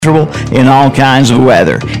in all kinds of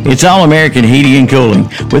weather. It's All-American Heating and Cooling.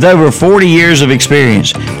 With over 40 years of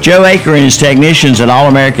experience, Joe ACRE and his technicians at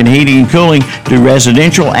All-American Heating and Cooling do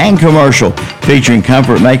residential and commercial, featuring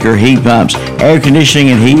Comfort Maker heat pumps, air conditioning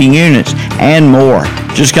and heating units, and more.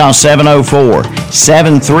 Just call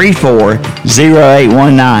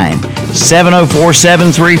 704-734-0819.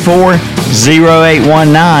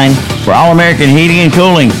 704-734-0819 for All-American Heating and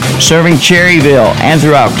Cooling, serving Cherryville and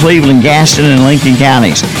throughout Cleveland, Gaston, and Lincoln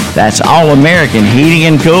counties. That's All-American Heating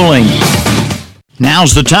and Cooling.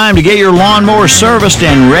 Now's the time to get your lawnmower serviced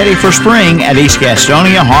and ready for spring at East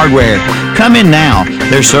Gastonia Hardware. Come in now.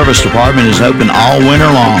 Their service department is open all winter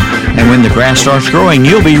long. And when the grass starts growing,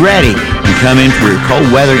 you'll be ready. And come in for your cold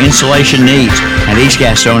weather insulation needs. And East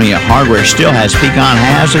Gastonia Hardware still has pecan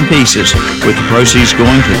halves and pieces, with the proceeds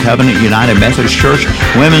going to Covenant United Methodist Church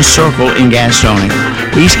Women's Circle in Gastonia.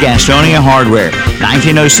 East Gastonia Hardware,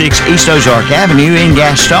 1906 East Ozark Avenue in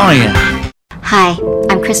Gastonia. Hi,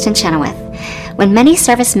 I'm Kristen Chenoweth. When many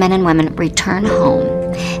servicemen and women return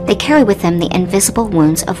home, they carry with them the invisible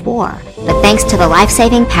wounds of war. But thanks to the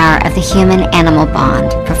life-saving power of the human-animal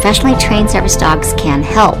bond, professionally trained service dogs can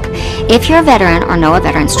help. If you're a veteran or know a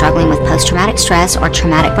veteran struggling with post-traumatic stress or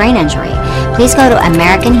traumatic brain injury, please go to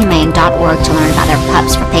AmericanHumane.org to learn about their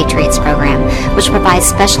PUPS for Patriots program, which provides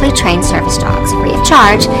specially trained service dogs free of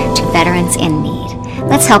charge to veterans in need.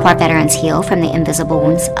 Let's help our veterans heal from the invisible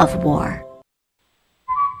wounds of war.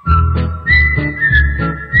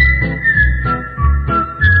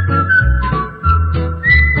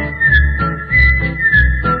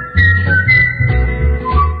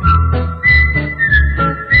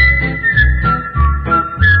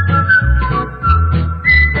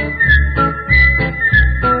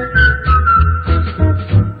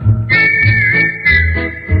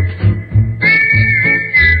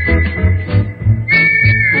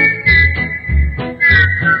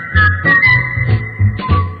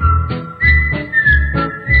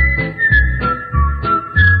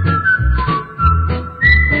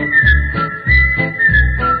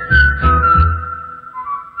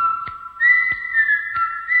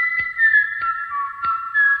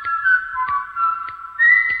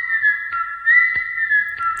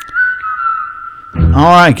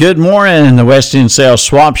 All right, good morning. The West End Sales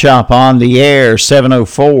Swap Shop on the air,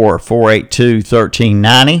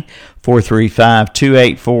 704-482-1390,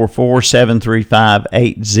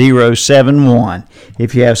 435-2844-735-8071.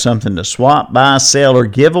 If you have something to swap, buy, sell, or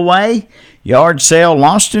give away, yard sale,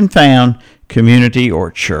 lost and found, community, or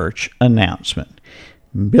church announcement.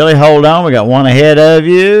 Billy, hold on. We got one ahead of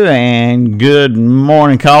you, and good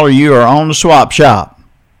morning, caller. You are on the Swap Shop.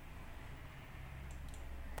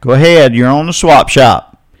 Go ahead. You're on the Swap Shop.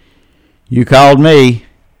 You called me.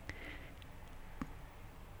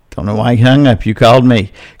 Don't know why you hung up. You called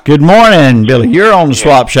me. Good morning, Billy. You're on the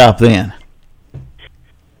Swap Shop then.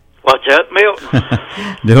 What's up, Milton?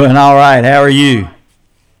 Doing all right. How are you?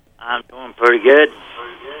 I'm doing pretty good.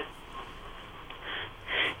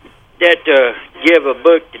 That give a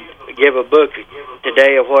book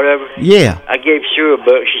today or whatever. Yeah. I gave Sue a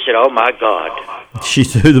book. She said, "Oh my God." She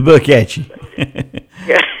threw the book at you.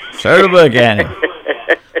 Yeah. Throw the book at him.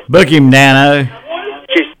 Book him, Nano.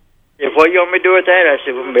 She said, "What you want me to do with that?" I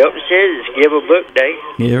said, "Well, Milton says it's give a book day."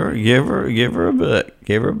 Give her a book.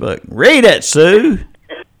 Give her a book. Read it, Sue.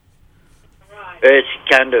 It's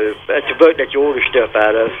a book that you order stuff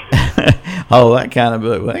out of. Oh, that kind of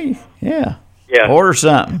book. Well, yeah. Yeah. Order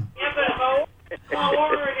something.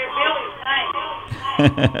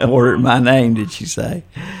 Order it in my name, did she say?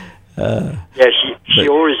 Yeah, she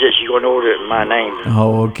orders it. She's going to order it in my name.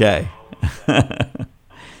 Oh, okay.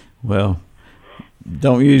 Well,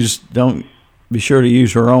 don't be sure to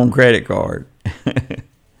use her own credit card.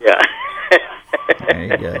 Yeah. There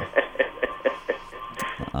you go.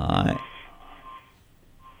 All right.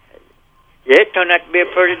 Yeah, it turned out to be a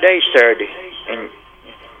pretty day Saturday. And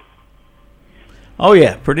oh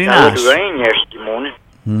yeah, pretty nice. It was rain yesterday morning.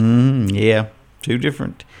 Yeah, two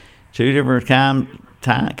different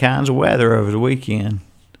kinds of weather over the weekend.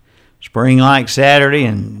 Spring like Saturday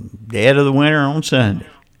and dead of the winter on Sunday.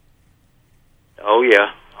 Oh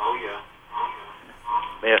yeah.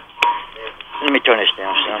 Yeah. Let me turn this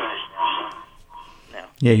down, son. Now.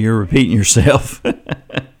 Yeah, you're repeating yourself.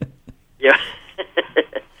 Yeah.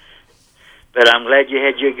 But I'm glad you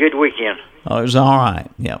had your good weekend. Oh, it was all right.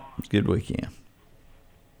 Yep, it was a good weekend.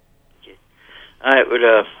 Okay. All right,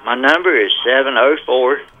 well, my number is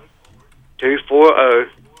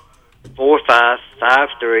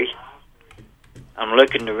 704-240-4553. I'm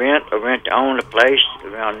looking to rent or rent to own a place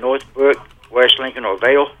around Northbrook, West Lincoln, or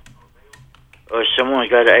Vale. Or if someone's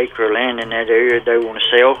got an acre of land in that area they want to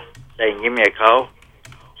sell, they can give me a call.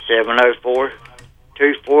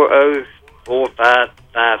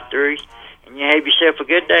 704-240-4553. And you have yourself a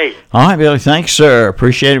good day. All right, Billy. Thanks, sir.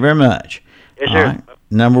 Appreciate it very much. Yes, All sir. right.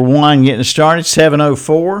 Number one, getting started,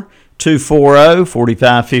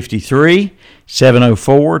 704-240-4553.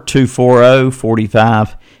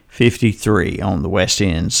 704-240-4553 on the West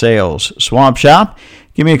End Sales Swap Shop.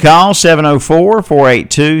 Give me a call,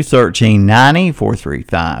 704-482-1390,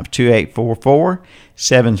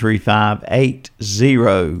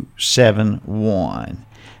 435-2844-735-8071.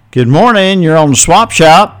 Good morning. You're on the Swap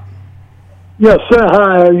Shop. Yes, sir.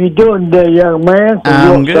 How are you doing today, young man?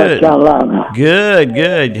 I'm York, good. South Carolina.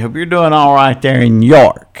 Good. Hope you're doing all right there in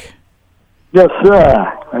York. Yes,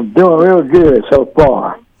 sir. I'm doing real good so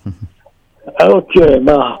far. Okay,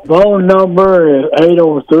 my phone number is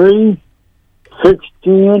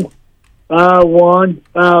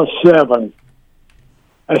 803-610-5157.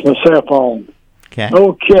 That's my cell phone. Okay.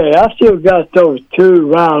 Okay, I still got those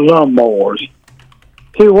two round lawnmowers.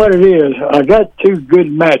 See what it is, I got two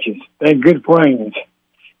good matches and good frames.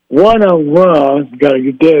 One of them runs, got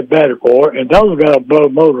a dead battery for it, and the other got a blow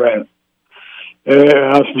motor in it.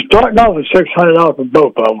 I was starting off with $600 for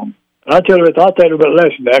both of them. I tell you, I thought a little bit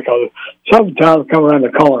less than that because sometimes come around the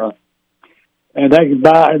corner, and they can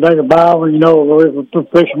buy them, you know,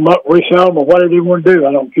 fix them up, resell them, or whatever they want to do.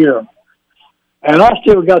 I don't care. And I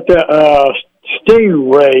still got that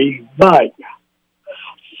Stingray bike.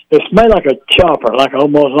 It's made like a chopper,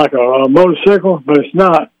 almost like a motorcycle, but it's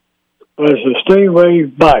not. But it's a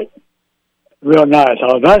Stingray bike. Real nice.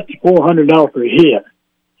 That's $400 per hit.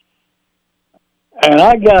 And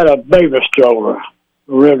I got a baby stroller,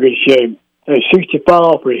 real good shape. It's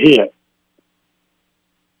 $65 per hit.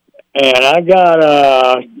 And I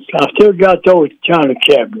still got those China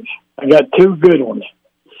cabinets. I got two good ones.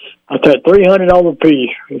 I said $300 a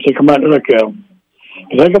piece if they come out and look at them.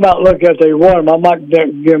 If they come out and look at they want them, I might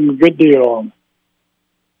give them a good deal on them.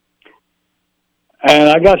 And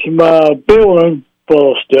I got some building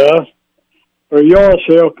full of stuff for yard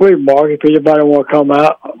sale, flea market. If anybody want to come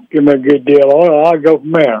out, give me a good deal on it, I'll go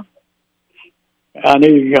from there. I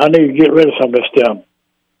need to get rid of some of this stuff.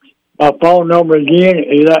 My phone number again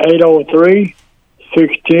is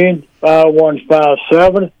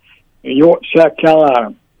 803-610-5157 in York, South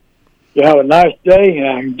Carolina. You have a nice day,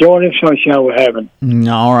 and enjoy the sunshine we're having.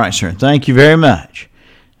 All right, sir. Thank you very much.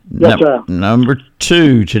 Yes, sir. Number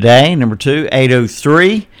two today. Number two,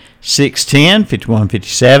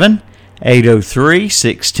 803-610-5157.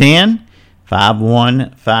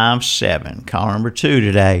 803-610-5157. Call number two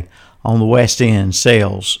today on the West End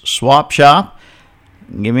Sales Swap Shop.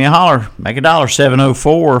 Give me a holler. Make a dollar.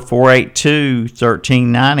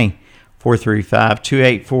 704-482-1390.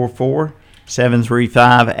 435-2844.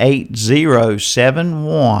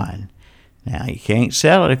 735-8071. Now, you can't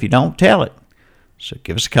sell it if you don't tell it. So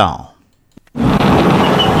give us a call.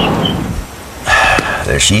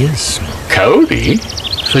 There she is. Cody?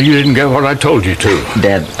 So you didn't get what I told you to?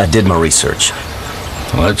 Dad, I did my research.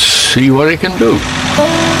 Let's see what he can do.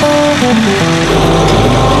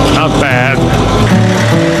 Not bad.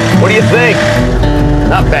 What do you think?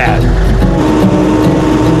 Not bad.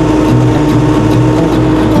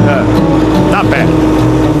 Not bad.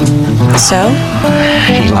 So?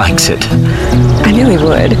 He likes it. I knew he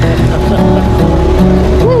would.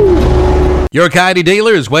 Your Coyote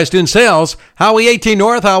dealer is West End Sales, Highway 18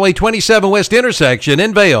 North, Highway 27 West intersection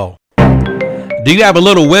in Vale. Do you have a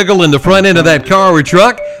little wiggle in the front end of that car or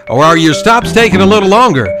truck? Or are your stops taking a little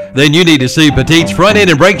longer? Then you need to see Petite's Front End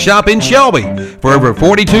and Brake Shop in Shelby. For over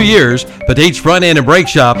 42 years, Petite's Front End and Brake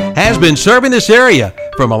Shop has been serving this area.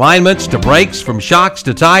 From alignments to brakes, from shocks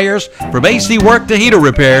to tires, from AC work to heater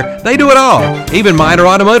repair, they do it all, even minor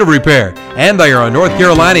automotive repair. And they are a North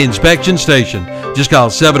Carolina inspection station. Just call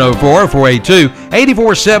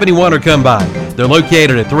 704-482-8471 or come by. They're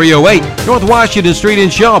located at 308 North Washington Street in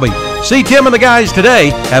Shelby. See Tim and the guys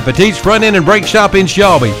today at Petite's Front End and Brake Shop in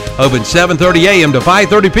Shelby. Open 7:30 a.m. to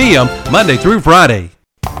 5:30 p.m. Monday through Friday.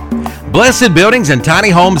 Blessed Buildings and Tiny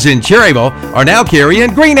Homes in Cherryville are now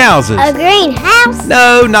carrying greenhouses. A greenhouse?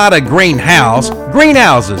 No, not a greenhouse.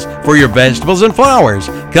 Greenhouses for your vegetables and flowers.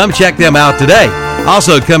 Come check them out today.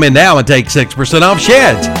 Also, come in now and take 6% off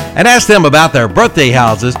sheds. And ask them about their birthday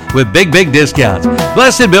houses with big discounts.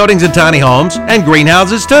 Blessed Buildings and Tiny Homes and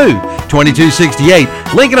greenhouses too. 2268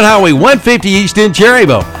 Lincoln Highway 150 East in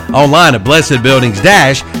Cherryville. Online at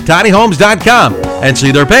blessedbuildings-tinyhomes.com and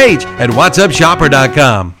see their page at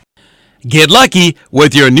whatsupshopper.com. Get lucky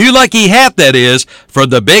with your new lucky hat, that is, for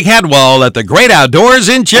the Big Hat Wall at the Great Outdoors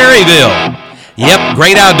in Cherryville. Yep,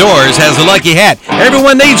 Great Outdoors has the Lucky Hat.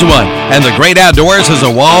 Everyone needs one. And the Great Outdoors has a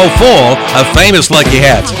wall full of famous Lucky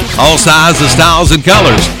Hats. All sizes, styles, and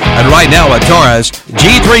colors. And right now at Taurus,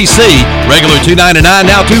 G3C, regular $299,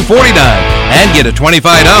 now $249. And get a $25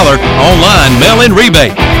 online mail-in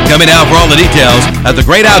rebate. Coming out for all the details at the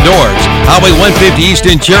Great Outdoors, Highway 150 East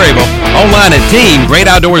in Cherryville. Online at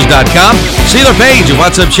teamgreatoutdoors.com. See their page at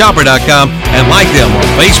whatsupshopper.com and like them on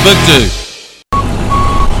Facebook too.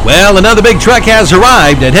 Well, another big truck has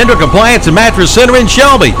arrived at Hendrick Appliance and Mattress Center in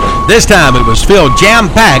Shelby. This time it was filled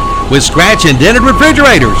jam-packed with scratch and dented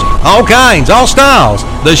refrigerators. All kinds, all styles.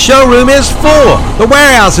 The showroom is full. The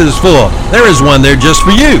warehouse is full. There is one there just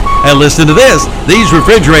for you. And listen to this. These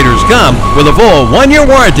refrigerators come with a full 1-year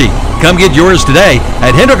warranty. Come get yours today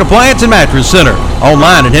at Hendrick Appliance and Mattress Center.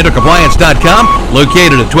 Online at hendrickappliance.com.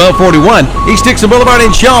 Located at 1241 East Dixon Boulevard in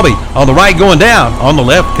Shelby. On the right going down, on the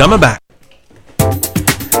left coming back.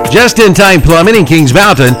 Just-in-Time Plumbing in Kings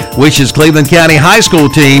Mountain wishes Cleveland County high school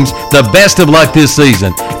teams the best of luck this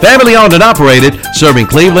season. Family-owned and operated, serving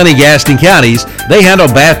Cleveland and Gaston counties, they handle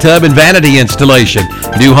bathtub and vanity installation,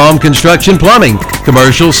 new home construction plumbing,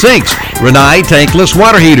 commercial sinks, Rinnai tankless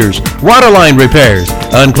water heaters, water line repairs,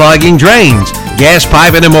 unclogging drains, gas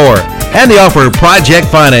piping, and more. And they offer project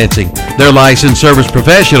financing. Their licensed service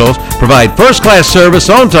professionals provide first-class service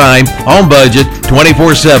on time, on budget,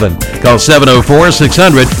 24/7. Call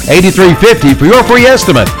 704-600-8350 for your free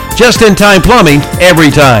estimate. Just-in-time plumbing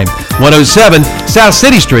every time. 107 South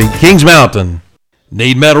City Street, Kings Mountain.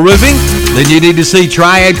 Need metal roofing? Then you need to see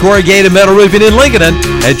Triad Corrugated Metal Roofing in Lincoln.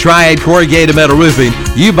 At Triad Corrugated Metal Roofing,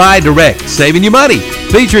 you buy direct, saving you money.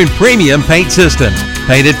 Featuring premium paint systems,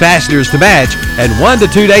 painted fasteners to match, and 1 to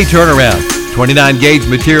 2 day turnaround. 29 gauge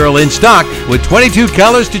material in stock with 22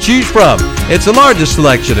 colors to choose from. It's the largest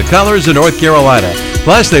selection of colors in North Carolina.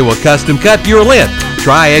 Plus, they will custom cut your length.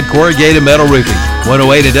 Triad Corrugated Metal Roofing,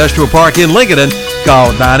 108 Industrial Park in Lincoln.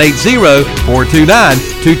 Call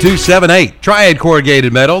 980-429-2278. Triad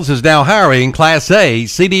Corrugated Metals is now hiring Class A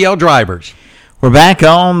CDL drivers. We're back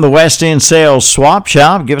on the West End Sales Swap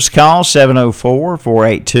Shop. Give us a call,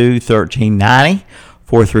 704-482-1390,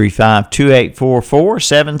 435-2844,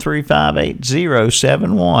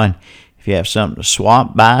 735-8071. If you have something to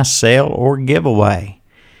swap, buy, sell, or give away.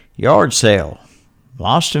 Yard sale,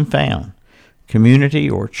 lost and found, community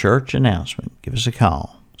or church announcement. Give us a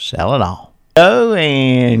call. Sell it all. Oh,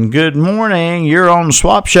 and good morning. You're on the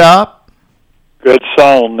Swap Shop. Good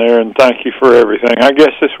song there, and thank you for everything. I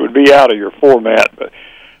guess this would be out of your format, but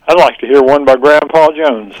I'd like to hear one by Grandpa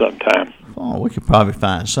Jones sometime. Oh, we could probably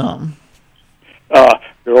find something.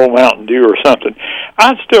 Your old Mountain Dew or something.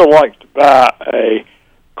 I'd still like to buy a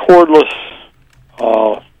cordless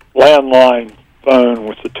landline phone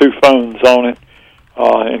with the 2 phones on it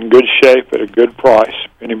in good shape at a good price.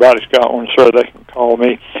 If anybody's got one, sir, they can call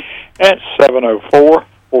me at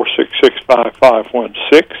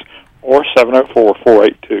 704-466-5516 or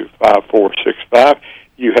 704-482-5465.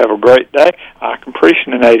 You have a great day. I can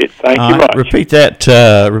appreciate it. Thank you much. Repeat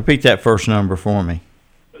that first number for me.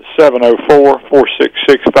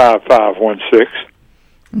 704-466-5516.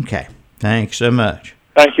 Okay. Thanks so much.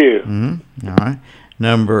 Thank you. Mm-hmm. All right.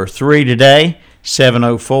 Number 3 today,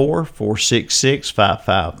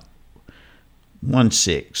 704-466-5516.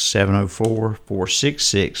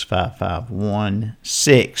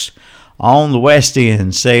 704-466-5516 on the West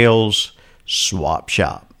End Sales Swap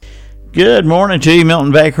Shop. Good morning to you,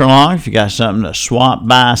 Milton Baker Long. If you got something to swap,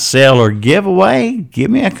 buy, sell, or give away, give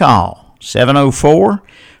me a call.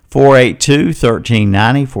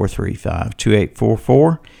 704-482-1390,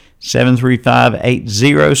 435-2844,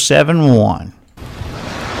 735-8071.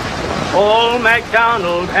 Old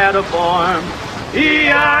MacDonald had a farm,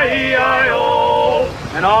 E-I-E-I-O,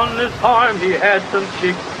 and on this farm he had some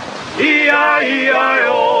chicks,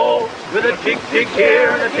 E-I-E-I-O, with a tick-tick here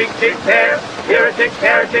and a tick-tick there, here a tick,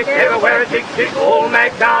 there a tick, everywhere a tick-tick. Old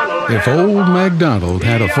MacDonald. If old MacDonald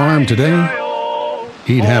had a farm today,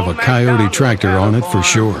 he'd have a Coyote tractor on it for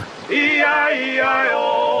sure.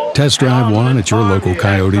 Test drive one at your local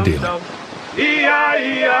Coyote dealer.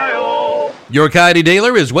 Your Coyote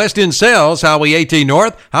dealer is West End Sales, Highway 18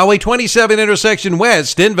 North, Highway 27 intersection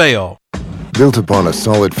west in Vale. Built upon a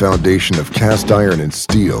solid foundation of cast iron and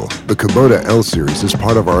steel, the Kubota L Series is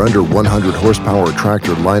part of our under 100 horsepower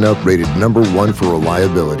tractor lineup rated #1 for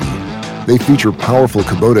reliability. They feature powerful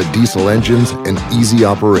Kubota diesel engines and easy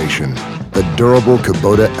operation. The durable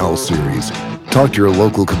Kubota L Series. Talk to your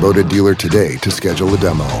local Kubota dealer today to schedule a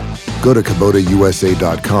demo. Go to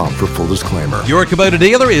KubotaUSA.com for full disclaimer. Your Kubota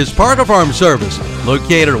dealer is Parker Farm Service,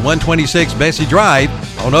 located at 126 Bessie Drive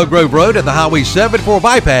on Oak Grove Road at the Highway 74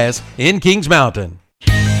 bypass in Kings Mountain.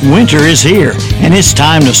 Winter is here, and it's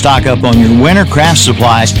time to stock up on your winter craft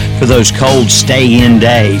supplies for those cold stay-in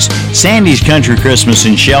days. Sandy's Country Christmas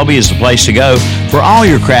in Shelby is the place to go for all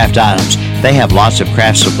your craft items. They have lots of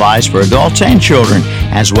craft supplies for adults and children,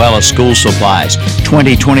 as well as school supplies,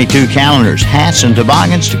 2022 calendars, hats, and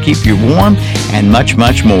toboggans to keep you warm, and much,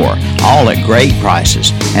 much more, all at great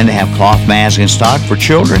prices. And they have cloth masks in stock for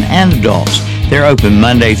children and adults. They're open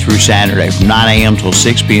Monday through Saturday from 9 a.m. till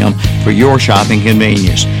 6 p.m. for your shopping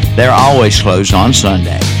convenience. They're always closed on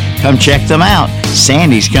Sunday. Come check them out.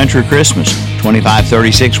 Sandy's Country Christmas,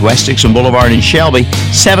 2536 West Dixon Boulevard in Shelby,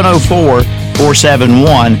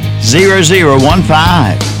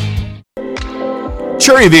 704-471-0015.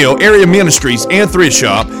 Cherryville Area Ministries and Thrift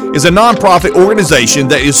Shop is a nonprofit organization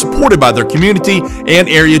that is supported by their community and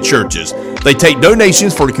area churches. They take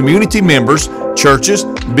donations for the community members, churches,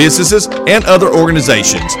 businesses, and other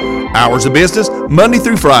organizations. Hours of business, Monday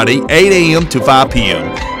through Friday, 8 a.m. to 5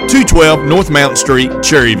 p.m. 212 North Mountain Street,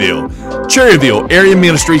 Cherryville. Cherryville Area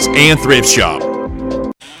Ministries and Thrift Shop.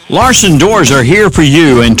 Larson Doors are here for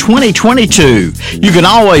you in 2022. You can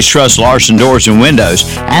always trust Larson Doors and Windows.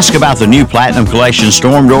 Ask about the new Platinum Collection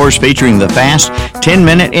storm doors featuring the fast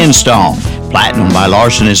 10-minute install. Platinum by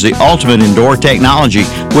Larson is the ultimate in door technology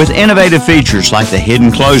with innovative features like the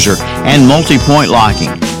hidden closer and multi-point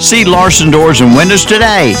locking. See Larson Doors and Windows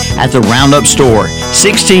today at the Roundup Store,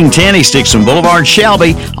 1610 East Dixon Boulevard,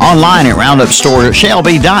 Shelby, online at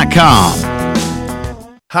roundupstoreshelby.com.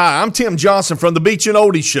 Hi, I'm Tim Johnson from the Beach and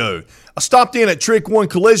Oldie Show. I stopped in at Trick One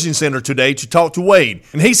Collision Center today to talk to Wade,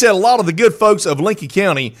 and he said a lot of the good folks of Lincoln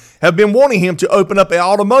County have been wanting him to open up an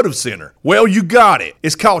automotive center. Well, you got it.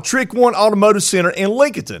 It's called Trick One Automotive Center in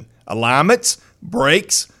Lincoln. Alignments,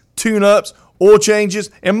 brakes, tune-ups, oil changes,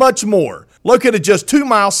 and much more. Located just 2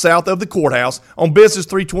 miles south of the courthouse on Business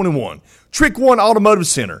 321. Trick One Automotive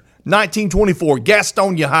Center, 1924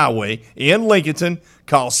 Gastonia Highway in Lincoln.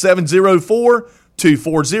 Call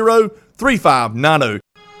 704-240-3590.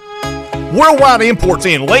 Worldwide Imports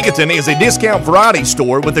in Lincoln is a discount variety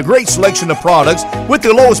store with a great selection of products with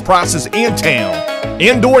the lowest prices in town.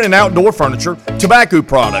 Indoor and outdoor furniture, tobacco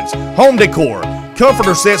products, home decor,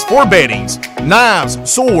 comforter sets for beddings, knives,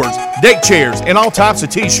 swords, deck chairs, and all types of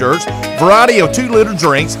t-shirts, variety of 2-liter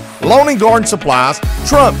drinks, lawn and garden supplies,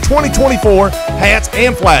 Trump 2024 hats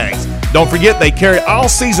and flags. Don't forget they carry all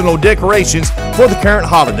seasonal decorations for the current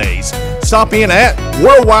holidays. Stop in at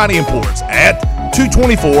Worldwide Imports at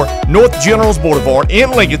 224 North Generals Boulevard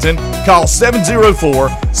in Lincoln. Call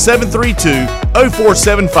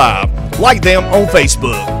 704-732-0475. Like them on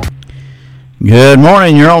Facebook. Good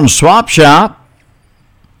morning. You're on Swap Shop.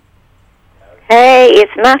 Hey,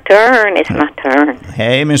 it's my turn.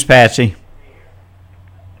 Hey, Miss Patsy.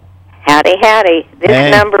 Howdy.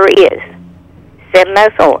 This number is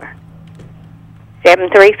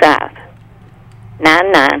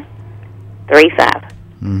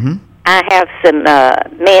 704-735-9935. I have some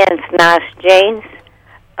men's nice jeans.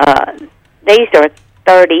 These are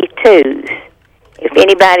 32s. If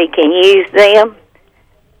anybody can use them,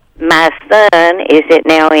 my son is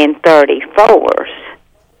now in 34s.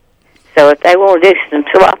 So if they want to do some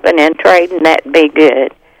swapping and trading, that'd be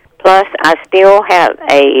good. Plus, I still have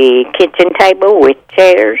a kitchen table with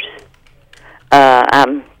chairs.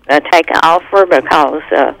 I'm going to take an offer because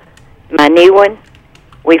my new one,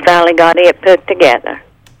 we finally got it put together.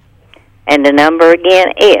 And the number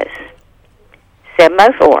again is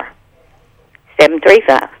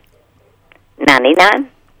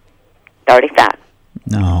 704-735-9935.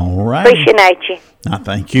 All right. Appreciate you.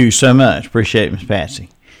 Thank you so much. Appreciate it, Miss Patsy.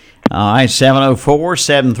 All right,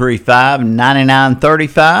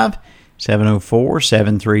 704-735-9935.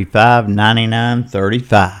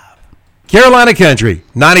 704-735-9935. Carolina Country,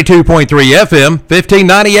 92.3 FM,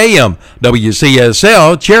 1590 AM,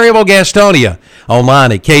 WCSL, Cherryville, Gastonia.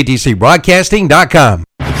 Online at ktcbroadcasting.com.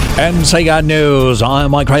 NCI News.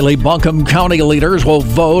 I'm Mike Riley. Buncombe County leaders will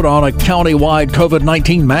vote on a countywide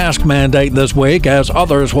COVID-19 mask mandate this week, as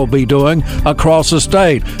others will be doing across the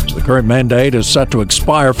state. The current mandate is set to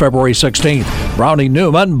expire February 16th. Brownie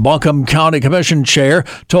Newman, Buncombe County Commission Chair,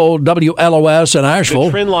 told WLOS in Asheville.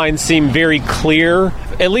 The trend lines seem very clear,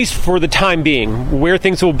 at least for the time being. Where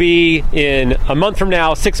things will be in a month from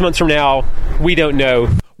now, 6 months from now, we don't know.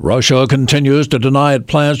 Russia continues to deny it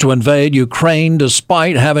plans to invade Ukraine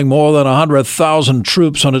despite having more than 100,000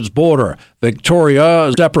 troops on its border.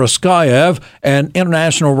 Victoria Zepraskayev, an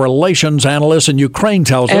international relations analyst in Ukraine,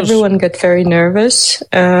 tells us. Everyone got very nervous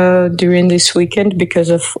during this weekend because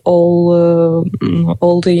of all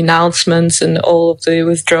the announcements and all of the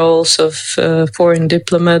withdrawals of foreign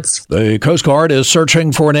diplomats. The Coast Guard is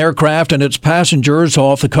searching for an aircraft and its passengers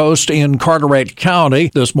off the coast in Carteret County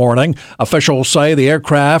this morning. Officials say the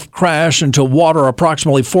aircraft crashed into water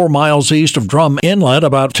approximately 4 miles east of Drum Inlet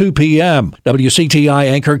about 2 p.m. WCTI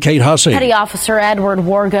anchor Kate Hussey. Petty Officer Edward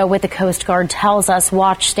Wargo with the Coast Guard tells us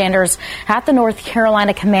watchstanders at the North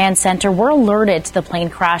Carolina Command Center were alerted to the plane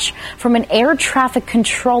crash from an air traffic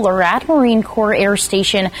controller at Marine Corps Air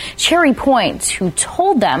Station Cherry Point, who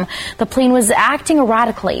told them the plane was acting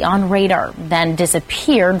erratically on radar, then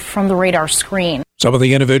disappeared from the radar screen. Some of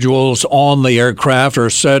the individuals on the aircraft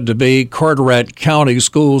are said to be Carteret County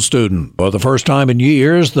school students. For the first time in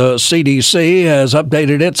years, the CDC has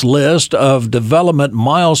updated its list of development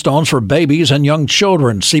milestones for babies and young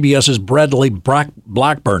children. CBS's Bradley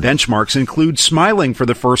Blackburn. Benchmarks include smiling for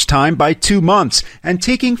the first time by 2 months and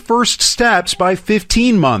taking first steps by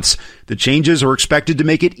 15 months. The changes are expected to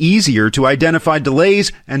make it easier to identify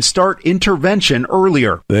delays and start intervention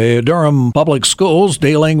earlier. The Durham Public Schools,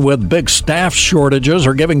 dealing with big staff shortages,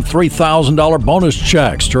 are giving $3,000 bonus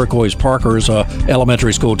checks. Turquoise Parker is an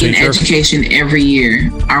elementary school teacher. In education, every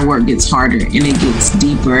year, our work gets harder and it gets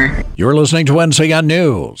deeper. You're listening to NCN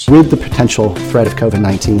News. With the potential threat of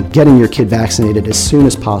COVID-19, getting your kid vaccinated as soon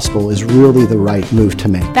as possible is really the right move to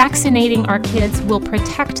make. Vaccinating our kids will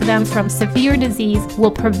protect them from severe disease,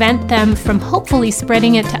 will prevent them from hopefully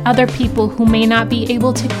spreading it to other people who may not be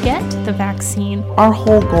able to get the vaccine. Our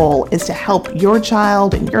whole goal is to help your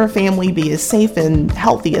child and your family be as safe and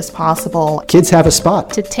healthy as possible. Kids have a spot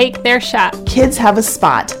to take their shot. Kids have a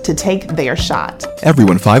spot to take their shot.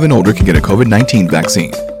 Everyone 5 and older can get a COVID-19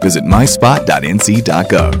 vaccine. Visit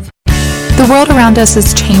myspot.nc.gov. The world around us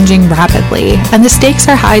is changing rapidly, and the stakes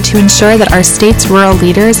are high to ensure that our state's rural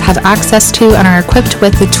leaders have access to and are equipped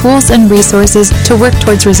with the tools and resources to work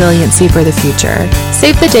towards resiliency for the future.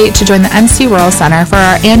 Save the date to join the NC Rural Center for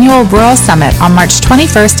our annual Rural Summit on March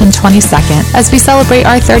 21st and 22nd as we celebrate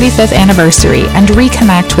our 35th anniversary and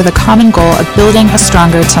reconnect with a common goal of building a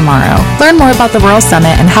stronger tomorrow. Learn more about the Rural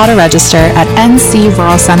Summit and how to register at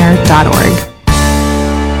ncruralcenter.org.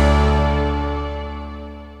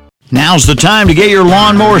 Now's the time to get your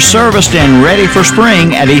lawnmower serviced and ready for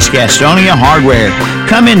spring at East Gastonia Hardware.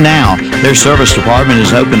 Come in now. Their service department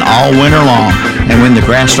is open all winter long. And when the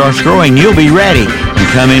grass starts growing, you'll be ready. And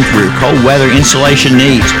come in for your cold weather insulation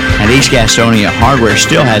needs. And East Gastonia Hardware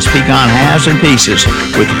still has pecan halves and pieces,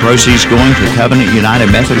 with the proceeds going to Covenant United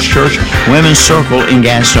Methodist Church Women's Circle in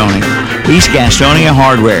Gastonia. East Gastonia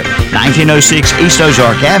Hardware, 1906 East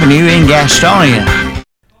Ozark Avenue in Gastonia.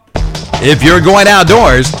 If you're going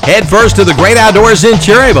outdoors, head first to the Great Outdoors in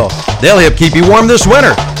Cherryville. They'll help keep you warm this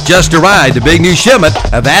winter. Just arrived the big new shipment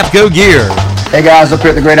of AFCO gear. Hey guys, up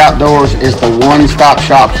here at the Great Outdoors is the one-stop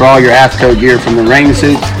shop for all your AFCO gear, from the rain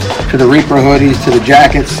suits to the Reaper hoodies to the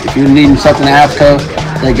jackets. If you're needing something AFCO,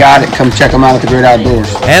 they got it. Come check them out at the Great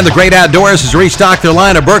Outdoors. And the Great Outdoors has restocked their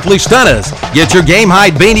line of Berkeley Stunnas. Get your game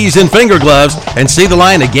hide beanies and finger gloves and see the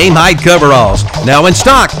line of game hide coveralls. Now in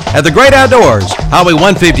stock at the Great Outdoors, Highway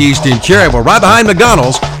 150 East in Cherryville, right behind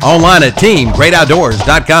McDonald's. Online at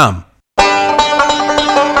teamgreatoutdoors.com.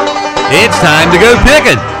 It's time to go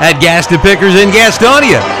picking at Gaston Pickers in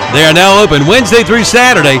Gastonia. They are now open Wednesday through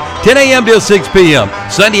Saturday, 10 a.m. till 6 p.m.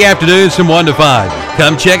 Sunday afternoons from 1 to 5.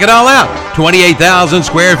 Come check it all out. 28,000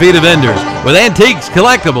 square feet of vendors with antiques,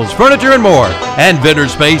 collectibles, furniture, and more. And vendor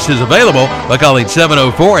space is available by calling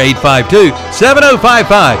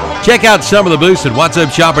 704-852-7055. Check out some of the booths at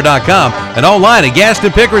whatsupshopper.com and online at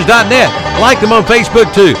gastonpickers.net. Like them on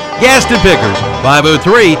Facebook too. Gaston Pickers,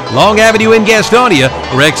 503 Long Avenue in Gastonia,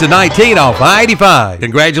 or exit 19 off I-85.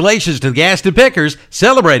 Congratulations to the Gaston Pickers,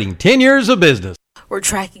 celebrating 10 years of business. We're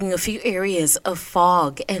tracking a few areas of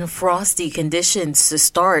fog and frosty conditions to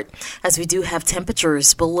start, as we do have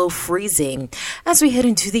temperatures below freezing. As we head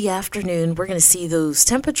into the afternoon, we're going to see those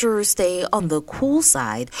temperatures stay on the cool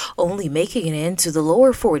side, only making it into the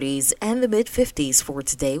lower 40s and the mid-50s for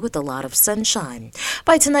today with a lot of sunshine.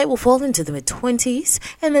 By tonight, we'll fall into the mid-20s,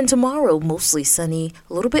 and then tomorrow, mostly sunny,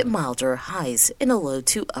 a little bit milder, highs in the low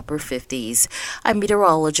to upper 50s. I'm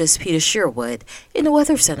meteorologist Peter Sherwood in the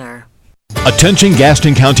Weather Center. Attention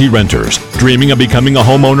Gaston County renters. Dreaming of becoming a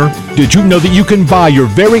homeowner? Did you know that you can buy your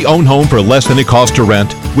very own home for less than it costs to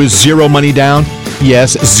rent with zero money down?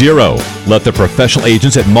 Yes, zero. Let the professional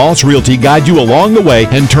agents at Moss Realty guide you along the way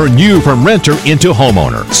and turn you from renter into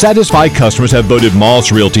homeowner. Satisfied customers have voted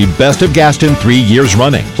Moss Realty Best of Gaston 3 years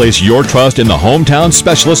running. Place your trust in the hometown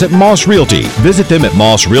specialists at Moss Realty. Visit them at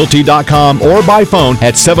mossrealty.com or by phone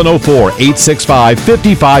at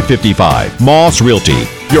 704-865-5555. Moss Realty,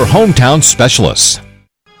 your hometown specialists.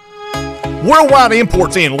 Worldwide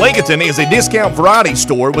Imports in Lincoln is a discount variety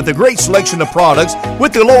store with a great selection of products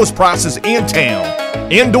with the lowest prices in town.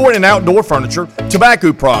 Indoor and outdoor furniture,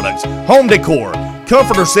 tobacco products, home decor,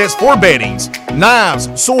 comforter sets for beddings, knives,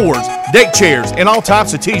 swords, deck chairs, and all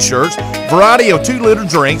types of t-shirts, variety of 2-liter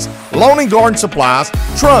drinks, lawn and garden supplies,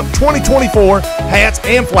 Trump 2024 hats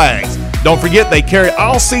and flags. Don't forget they carry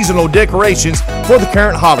all seasonal decorations for the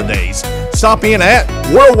current holidays. Stop in at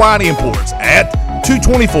Worldwide Imports at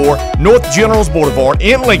 224 North Generals Boulevard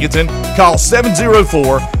in Lincoln. Call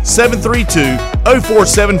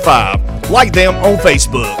 704-732-0475. Like them on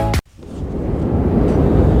Facebook.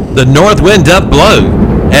 The north wind doth blow,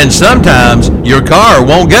 and sometimes your car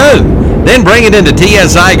won't go. Then bring it into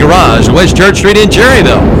TSI Garage, West Church Street in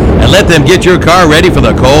Cherryville, and let them get your car ready for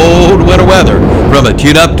the cold winter weather. From a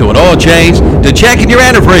tune-up to an oil change to checking your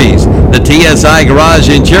antifreeze, the TSI Garage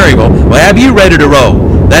in Cherryville will have you ready to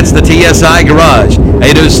roll. That's the TSI Garage,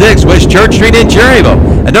 806 West Church Street in Cherryville.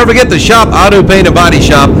 And don't forget the Shop Auto Paint and Body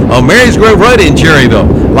Shop on Marys Grove Road in Cherryville.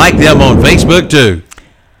 Like them on Facebook, too.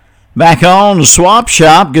 Back on the Swap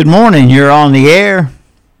Shop. Good morning. You're on the air.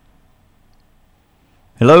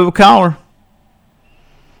 Hello, caller.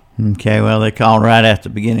 Okay, well, they called right at the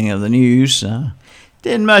beginning of the news.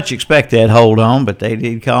 Didn't much expect that hold on, but they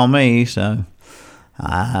did call me, so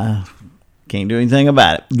I can't do anything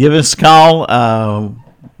about it. Give us a call.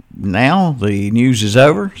 Now the news is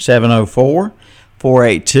over.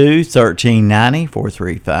 704-482-1390,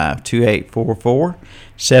 435-2844,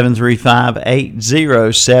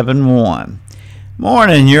 735-8071.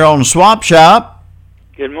 Morning, you're on the Swap Shop.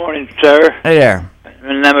 Good morning, sir. Hey there.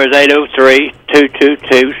 My number is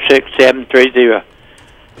 803-222-6730.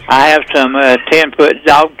 I have some 10-foot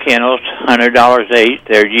dog kennels, $100 each.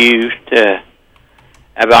 They're used.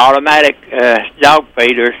 Have automatic dog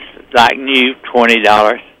feeders, like new,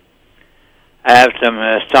 $20. I have some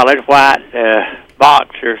solid white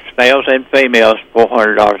boxers, males and females,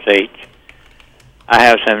 $400 each. I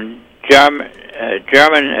have some German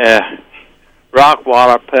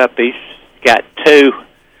Rottweiler puppies. Got 2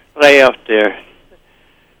 left. They're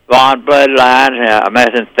Vaughn bloodline. I'm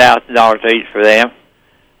asking $1,000 each for them.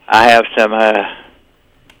 I have some. I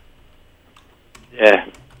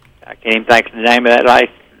can't even think of the name of that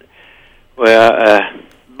life. Well,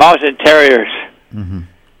 Boston Terriers. Mm-hmm.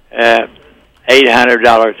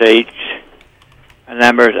 $800 each. My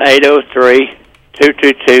number is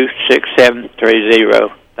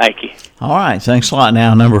 803-222-6730. Thank you. All right. Thanks a lot.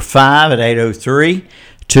 Now, number 5 at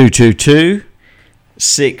 803-222-6730.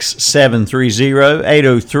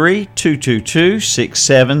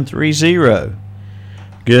 803-222-6730.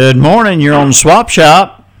 Good morning. You're on the Swap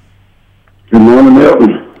Shop. Good morning,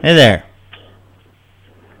 Milton. Hey there.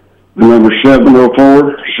 Number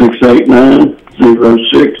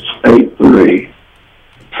 704-689-0683.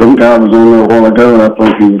 Some guy was on there a while ago, and I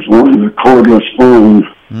think he was wanting the cordless phone.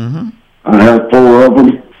 Mm-hmm. I have 4 of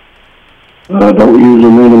them. I don't use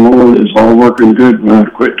them anymore. It's all working good when I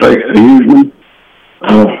quit using them.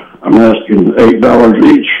 I'm asking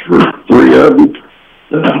 $8 each for 3 of them.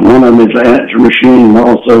 One of them is an answer machine and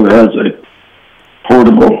also has a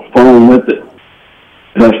portable phone with it.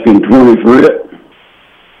 Asking $20 for it.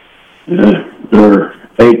 They're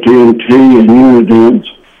AT&T and Unidens.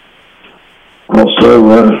 Also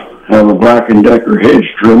have a Black & Decker hedge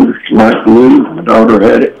trimmer. It's light blue. My daughter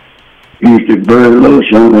had it. Used it very little.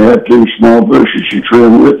 She only had 2 small bushes she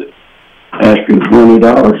trimmed with it. Asking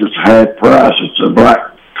 $20. It's a half price. It's a black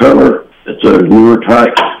color. It's a newer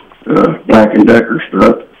type Black & Decker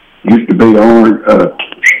stuff. Used to be orange,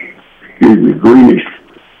 greenish,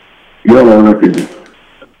 yellow looking.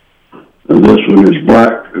 And this one is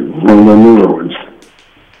black, one of the newer ones.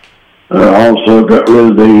 Also got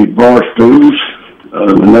rid of the bar stools.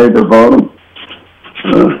 The neighbor bought them.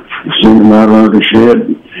 Seen them out under the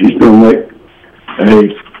shed. He's going to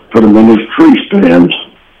put them in his tree stands.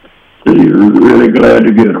 He's really glad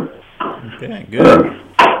to get them. Okay, good.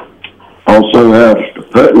 Also have the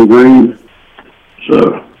putting green.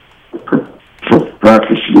 So for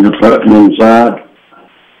practicing the putting inside.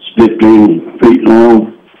 It's 15 feet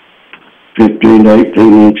long, 15 to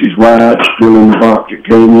 18 inches wide, still in the box it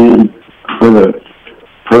came in. Put a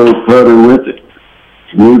pro putter with it,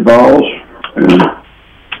 new balls, and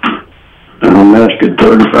I'm asking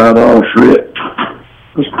 $35 for it.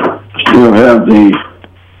 We'll have the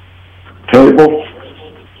table.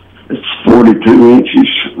 It's 42 inches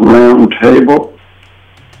round table.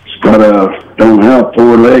 It's got don't have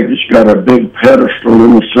 4 legs. It's got a big pedestal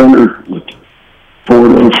in the center with 4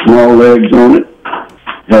 little small legs on it.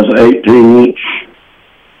 It has an 18-inch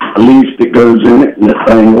leaf that goes in it, and that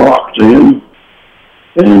thing locks in.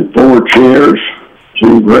 And 4 chairs. It's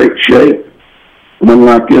in great shape. One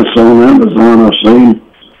like this on Amazon I've seen.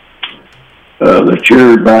 The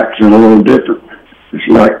chair backs are a little different. It's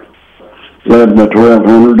like $1,100 to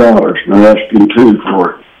 $1,200, and I'm asking $2,000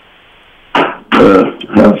 for it.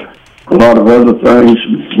 Have a lot of other things,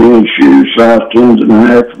 men's shoes, size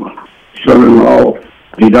 10.5. My son-in-law,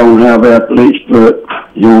 he don't have athlete's foot.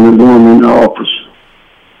 The only one in the office.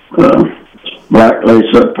 Black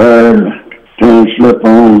lace-up pair, tan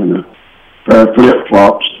slip-on, and a pair of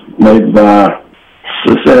flip-flops made by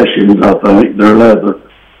Secessions, I think. They're leather.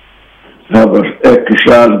 Have an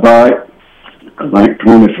exercise bike, I think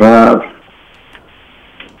 25.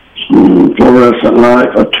 Fluorescent light,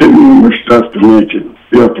 too numerous stuff to mention.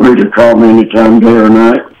 Feel free to call me anytime, day or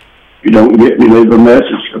night. If you don't get me, leave a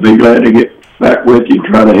message. I'll be glad to get back with you,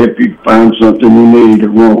 try to help you find something you need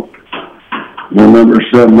or want. My number is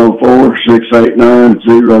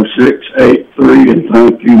 704-689-0683, and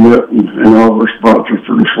thank you, Milton, and all our sponsors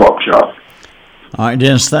for the swap shop. All right,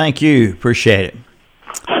 Dennis, thank you. Appreciate it.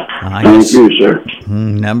 Thank you, sir.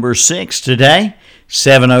 Number 6 today,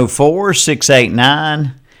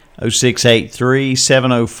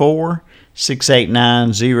 704-689-0683,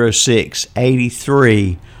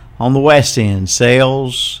 704-689-0683 on the West End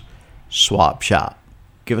Sales Swap Shop.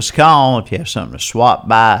 Give us a call if you have something to swap,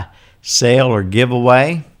 buy, sell, or give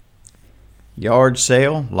away. Yard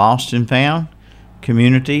sale, lost and found,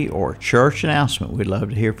 community, or church announcement. We'd love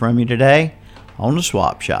to hear from you today on the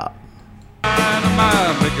Swap Shop.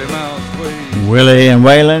 Willie and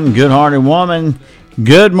Waylon, good-hearted woman.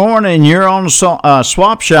 Good morning. You're on the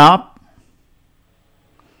Swap Shop.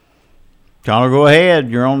 Caller, go ahead.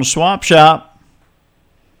 You're on the Swap Shop.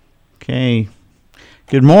 Okay.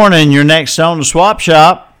 Good morning. You're next on the Swap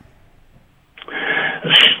Shop.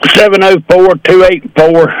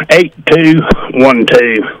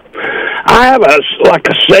 704-284-8212. I have a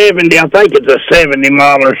 70, I think it's a 70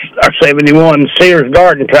 model or 71 Sears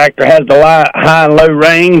garden tractor. Has the high and low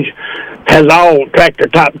range. Has all tractor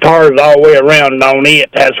top tires all the way around on it.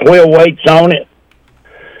 Has wheel weights on it.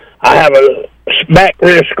 I have a back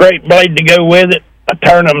rear scrape blade to go with it, a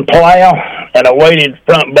turning plow, and a weighted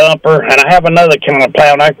front bumper. And I have another kind of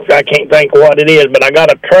plow, and I can't think what it is, but I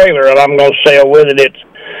got a trailer that I'm going to sell with it. It's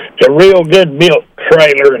a real good built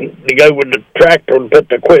trailer to go with the tractor and put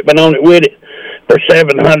the equipment on it with it for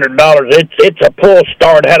 $700. It's a pull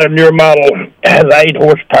start, had a newer model, has an 8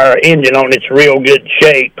 horsepower engine on it. It's real good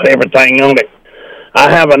shape, everything on it.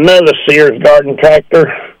 I have another Sears garden tractor.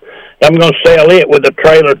 I'm going to sell it with a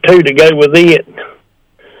trailer too to go with it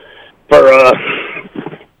for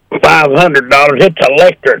 $500. It's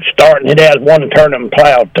electric start, and it has one turning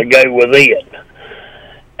plow to go with it.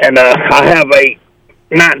 And I have a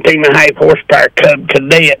 19.5 horsepower Cub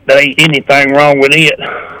Cadet. There ain't anything wrong with it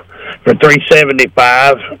for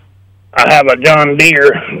 $375. I have a John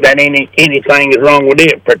Deere that anything is wrong with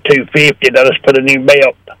it for $250. I just put a new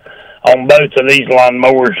belt on both of these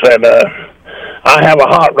lawnmowers. And I have a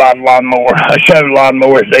hot rod lawnmower, a show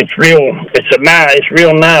lawnmower. It's real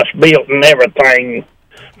nice built and everything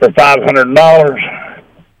for $500.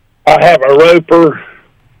 I have a Roper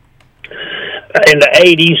in the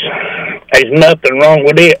 80s. There's nothing wrong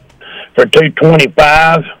with it for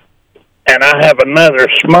 $225. And I have another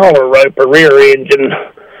smaller Roper rear engine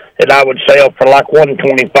that I would sell for like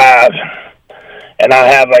 $125. And I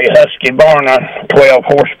have a Husqvarna 12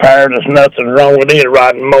 horsepower. There's nothing wrong with it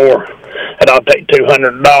riding more. And I'll take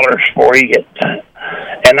 $200 for it.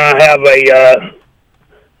 And I have a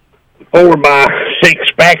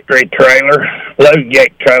 4x6 factory trailer, load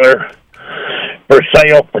gate trailer, for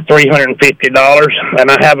sale for $350.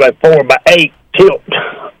 And I have a 4x8 tilt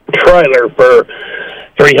trailer for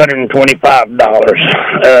 $325.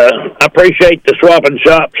 I appreciate the swap and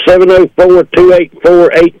shop.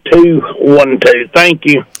 704-284-8212. Thank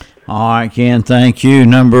you. All right, Ken, thank you.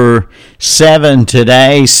 Number 7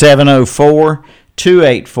 today,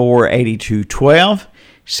 704-284-8212.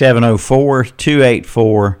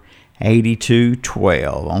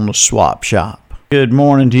 704-284-8212 on the Swap Shop. Good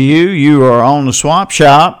morning to you. You are on the Swap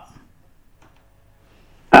Shop.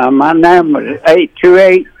 My number is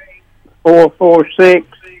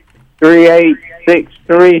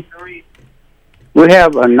 828-446-3863. We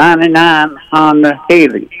have a 99 Honda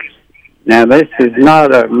Helix. Now, this is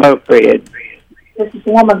not a moped. This is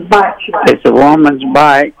a woman's bike. It's a woman's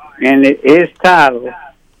bike. and it is titled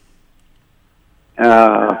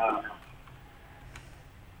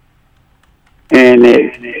and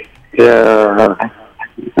it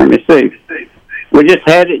let me see. We just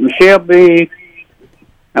had it in Shelby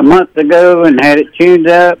a month ago and had it tuned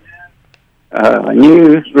up. A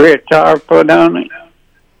new rear tire put on it.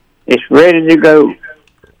 It's ready to go.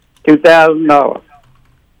 $2,000.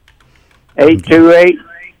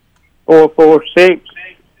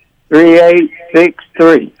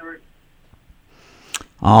 828-446-3863.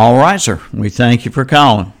 All right, sir. We thank you for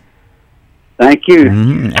calling. Thank you.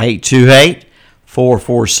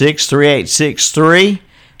 828-446-3863.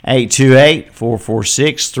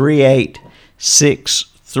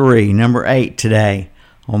 828-446-3863. Number 8 today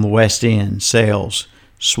on the West End Sales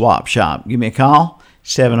Swap Shop. Give me a call.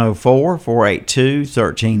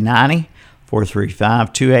 704-482-1390.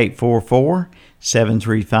 435-2844.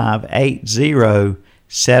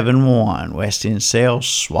 735-8071. West End Sales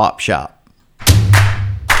Swap Shop.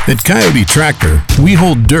 At Coyote Tractor, we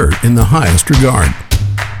hold dirt in the highest regard.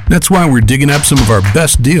 That's why we're digging up some of our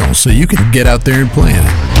best deals so you can get out there and plan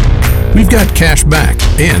it. We've got cash back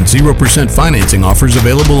and 0% financing offers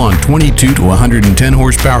available on 22 to 110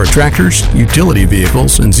 horsepower tractors, utility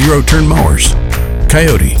vehicles, and zero-turn mowers.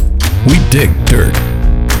 Coyote, we dig dirt.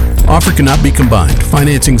 Offer cannot be combined.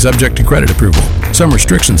 Financing subject to credit approval. Some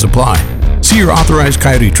restrictions apply. See your authorized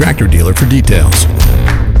Coyote Tractor dealer for details.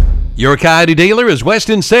 Your Coyote dealer is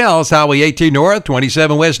Weston Sales, Highway 18 North,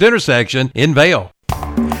 27 West intersection in Vale.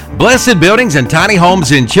 Blessed Buildings and Tiny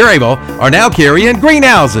Homes in Cherryville are now carrying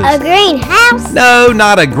greenhouses. A greenhouse? No,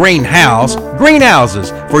 not a greenhouse.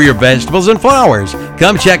 Greenhouses for your vegetables and flowers.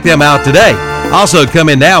 Come check them out today. Also, come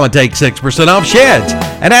in now and take 6% off sheds.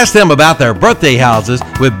 And ask them about their birthday houses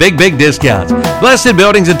with big discounts. Blessed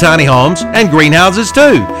Buildings and Tiny Homes and greenhouses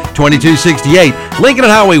too. 2268 Lincoln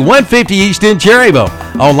Highway 150 East in Cherryville.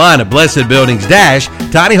 Online at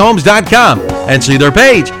blessedbuildings-tinyhomes.com and see their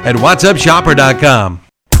page at whatsupshopper.com.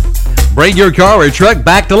 Bring your car or truck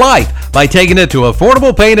back to life by taking it to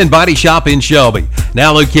Affordable Paint and Body Shop in Shelby.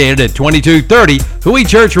 Now located at 2230 Huey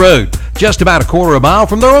Church Road. Just about a quarter of a mile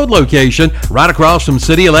from their old location, right across from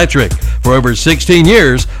City Electric. For over 16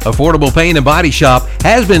 years, Affordable Paint and Body Shop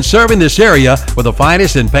has been serving this area with the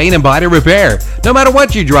finest in paint and body repair. No matter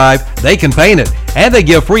what you drive, they can paint it. And they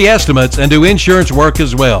give free estimates and do insurance work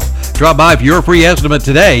as well. Drop by for your free estimate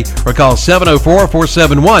today or call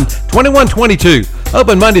 704-471-2122.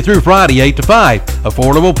 Open Monday through Friday, 8 to 5.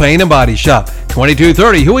 Affordable Paint and Body Shop,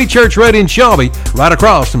 2230 Huey Church Road in Shelby, right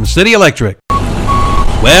across from City Electric.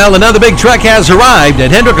 Well, another big truck has arrived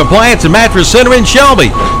at Hendrick Appliance and Mattress Center in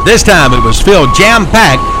Shelby. This time it was filled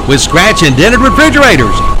jam-packed with scratch and dented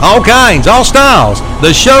refrigerators. All kinds, all styles.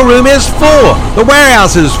 The showroom is full. The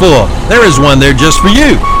warehouse is full. There is one there just for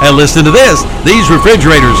you. And listen to this. These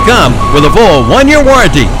refrigerators come with a full 1-year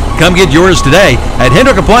warranty. Come get yours today at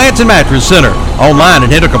Hendrick Appliance and Mattress Center. Online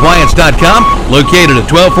at HendrickAppliance.com. Located at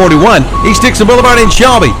 1241 East Dixon Boulevard in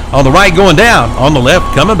Shelby. On the right going down, on the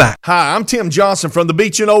left coming back. Hi, I'm Tim Johnson from the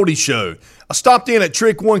Beach and Oldie Show. I stopped in at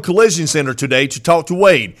Trick One Collision Center today to talk to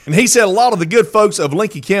Wade, and he said a lot of the good folks of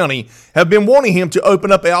Lincoln County have been wanting him to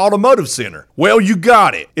open up an automotive center. Well, you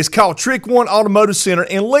got it. It's called Trick One Automotive Center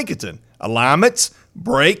in Lincoln. Alignments,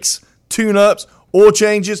 brakes, tune-ups, oil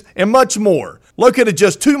changes, and much more. Located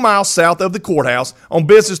just 2 miles south of the courthouse on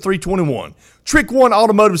Business 321. Trick One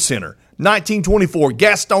Automotive Center, 1924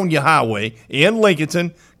 Gastonia Highway in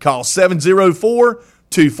Lincoln. Call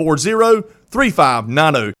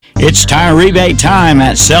 704-240-3590. It's tire rebate time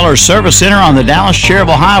at Sellers Service Center on the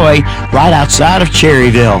Dallas-Cherryville Highway, right outside of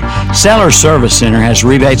Cherryville. Sellers Service Center has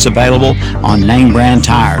rebates available on name brand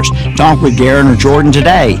tires. Talk with Garen or Jordan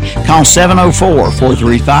today. Call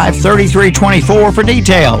 704-435-3324 for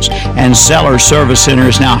details. And Sellers Service Center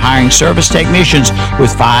is now hiring service technicians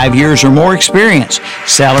with 5 years or more experience.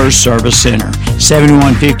 Sellers Service Center,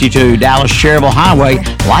 7152 Dallas-Cherryville Highway.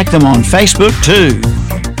 Like them on Facebook too.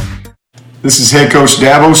 This is head coach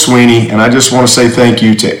Dabo Sweeney, and I just want to say thank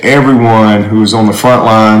you to everyone who is on the front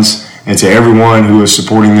lines and to everyone who is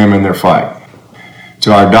supporting them in their fight.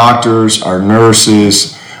 To our doctors, our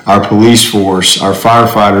nurses, our police force, our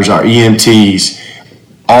firefighters, our EMTs,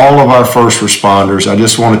 all of our first responders, I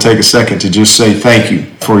just want to take a second to just say thank you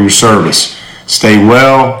for your service. Stay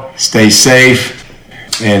well, stay safe,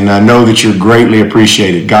 and I know that you're greatly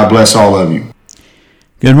appreciated. God bless all of you.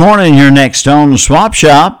 Good morning. You're next on the Swap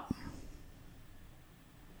Shop.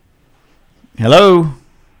 Hello.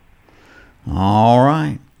 All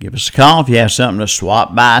right. Give us a call if you have something to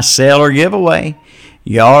swap, buy, sell, or give away.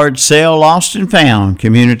 Yard sale, lost and found,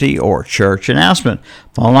 community, or church announcement.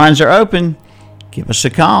 Phone lines are open. Give us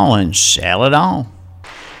a call and sell it all.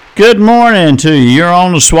 Good morning to you. You're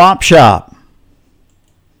on the Swap Shop.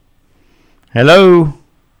 Hello.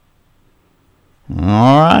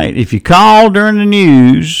 All right. If you call during the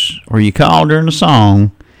news or you call during the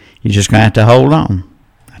song, you're just going to have to hold on.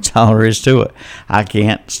 That's all there is to it. I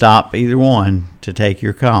can't stop either one to take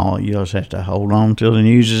your call. You just have to hold on till the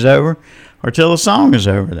news is over or till the song is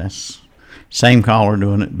over. That's same caller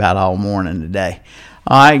doing it about all morning today.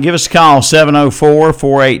 All right, give us a call,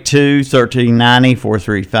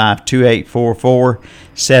 704-482-1390,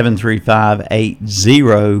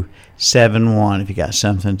 435-2844-735-8071. If you got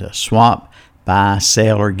something to swap, buy,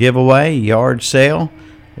 sell, or give away, yard sale,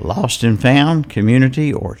 lost and found,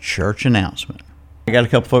 community, or church announcement. I got a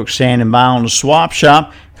couple folks standing by on the Swap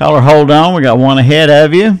Shop. Caller, hold on. We got one ahead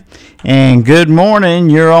of you. And good morning.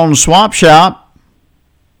 You're on the Swap Shop.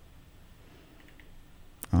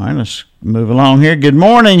 All right, let's move along here. Good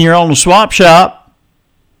morning. You're on the Swap Shop.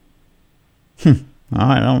 All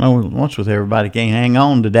right, I don't know what's with everybody. Can't hang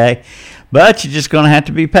on today. But you're just going to have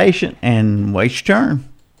to be patient and wait your turn.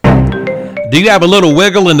 Do you have a little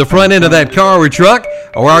wiggle in the front end of that car or truck?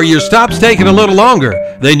 Or are your stops taking a little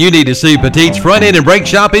longer? Then you need to see Petite's Front End and Brake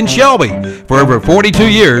Shop in Shelby. For over 42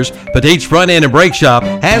 years, Petite's Front End and Brake Shop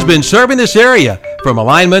has been serving this area. From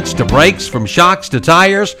alignments to brakes, from shocks to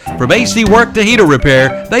tires, from AC work to heater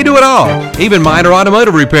repair, they do it all, even minor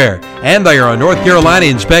automotive repair. And they are a North Carolina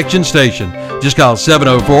inspection station. Just call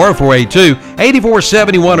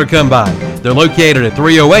 704-482-8471 or come by. They're located at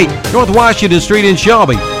 308 North Washington Street in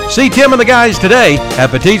Shelby. See Tim and the guys today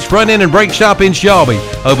at Petite's Front End and Brake Shop in Shelby.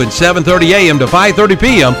 Open 7:30 a.m. to 5:30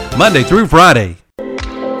 p.m. Monday through Friday.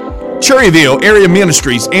 Cherryville Area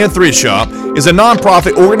Ministries and Thrift Shop is a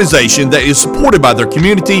nonprofit organization that is supported by their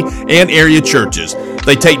community and area churches.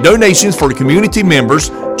 They take donations for community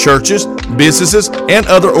members, churches, businesses, and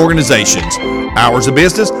other organizations. Hours of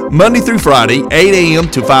business, Monday through Friday, 8 a.m.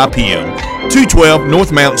 to 5 p.m. 212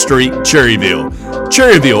 North Mountain Street, Cherryville.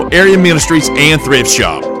 Cherryville Area Ministries and Thrift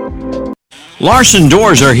Shop. Larson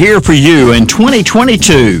Doors are here for you in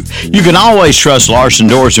 2022. You can always trust Larson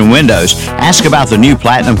Doors and Windows. Ask about the new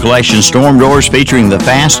Platinum Collection storm doors featuring the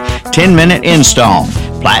fast 10-minute install.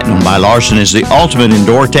 Platinum by Larson is the ultimate in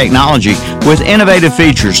door technology with innovative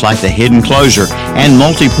features like the hidden closer and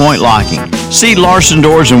multi-point locking. See Larson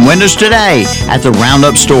Doors and Windows today at the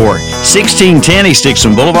Roundup Store, 1610 East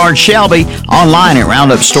Dixon Boulevard, Shelby, online at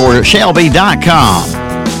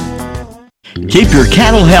roundupstoreshelby.com. Keep your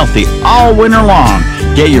cattle healthy all winter long.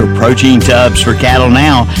 Get your protein tubs for cattle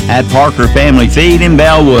now at Parker Family Feed in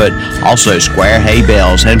Bellwood. Also square hay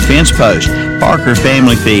bales and fence posts. Parker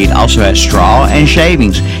Family Feed also has straw and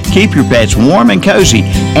shavings. Keep your pets warm and cozy.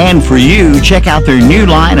 And for you, check out their new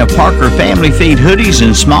line of Parker Family Feed hoodies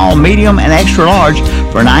in small, medium, and extra large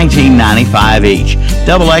for $19.95 each.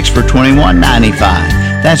 Double X for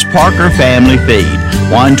 $21.95. That's Parker Family Feed,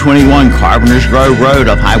 121 Carpenters Grove Road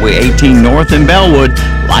off Highway 18 North in Bellwood.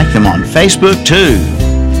 Like them on Facebook, too.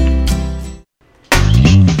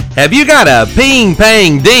 Have you got a ping,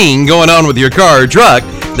 pang, ding going on with your car or truck?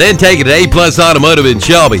 Then take it to A-Plus Automotive in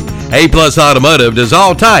Shelby. A-Plus Automotive does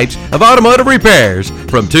all types of automotive repairs,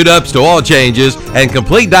 from tune-ups to oil changes and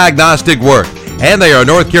complete diagnostic work. And they are a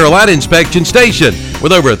North Carolina inspection station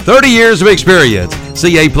with over 30 years of experience.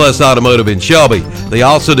 See A-Plus Automotive in Shelby. They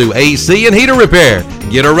also do AC and heater repair.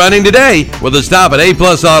 Get her running today with a stop at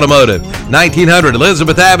A-Plus Automotive, 1900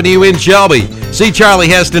 Elizabeth Avenue in Shelby. See Charlie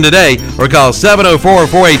Heston today or call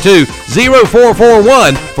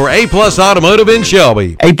 704-482-0441 for A-Plus Automotive in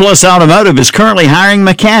Shelby. A-Plus Automotive is currently hiring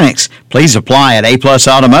mechanics. Please apply at A-Plus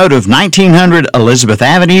Automotive, 1900 Elizabeth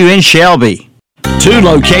Avenue in Shelby. 2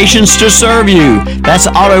 locations to serve you. That's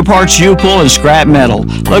Auto Parts U-Pull and Scrap Metal,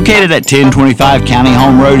 located at 1025 County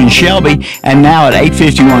Home Road in Shelby and now at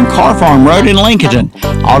 851 Car Farm Road in Lincoln.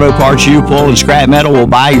 Auto Parts U-Pull and Scrap Metal will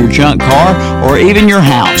buy your junk car or even your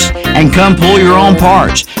house and come pull your own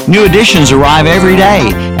parts. New additions arrive every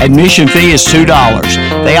day. Admission fee is $2.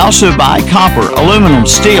 They also buy copper, aluminum,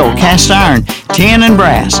 steel, cast iron, tin, and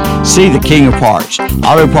brass. See the king of parts.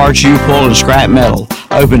 Auto Parts U-Pull and Scrap Metal.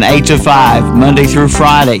 Open 8 to 5, Monday through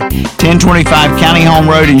Friday. 1025 County Home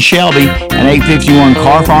Road in Shelby and 851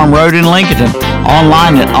 Car Farm Road in Lincoln.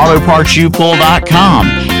 Online at autopartsupull.com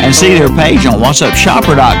and see their page on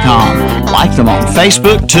whatsupshopper.com. Like them on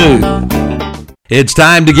Facebook, too. It's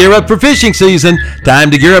time to gear up for fishing season.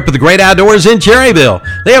 Time to gear up for the great outdoors in Cherryville.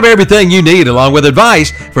 They have everything you need along with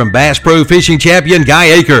advice from Bass Pro Fishing Champion Guy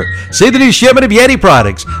ACRE. See the new shipment of Yeti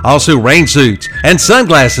products, also rain suits and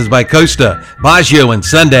sunglasses by Costa, Baggio, and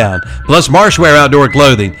Sundown, plus Marshwear outdoor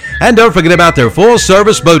clothing. And don't forget about their full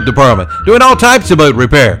service boat department, doing all types of boat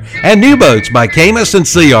repair. And new boats by Camus and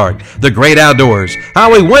Sea Arc. The great outdoors.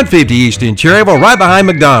 Highway 150 East in Cherryville, right behind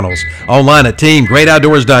McDonald's. Online at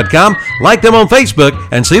teamgreatoutdoors.com. Like them on Facebook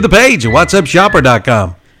and see the page at whatsupshopper.com.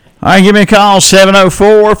 All right, give me a call,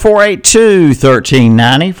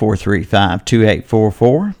 704-482-1390,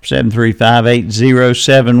 435-2844,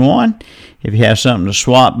 735-8071. If you have something to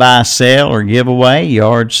swap, buy, sell, or give away,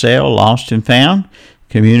 yard sale, lost and found,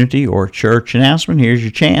 community, or church announcement, here's your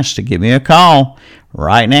chance to give me a call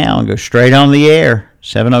right now and go straight on the air,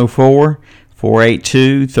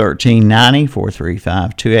 704-482-1390,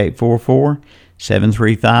 435-2844,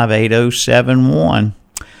 735-8071.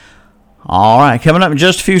 All right, coming up in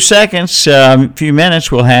just a few seconds, a few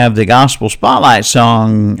minutes, we'll have the Gospel Spotlight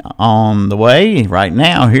song on the way. Right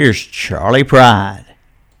now, here's Charlie Pride.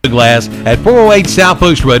 Glass at 408 South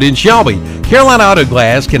Post Road in Shelby. Carolina Auto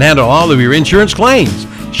Glass can handle all of your insurance claims.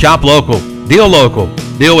 Shop local, deal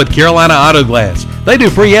with Carolina Auto Glass. They do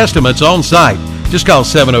free estimates on site. Just call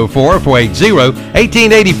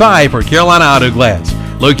 704-480-1885 for Carolina Auto Glass.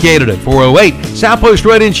 Located at 408 South Post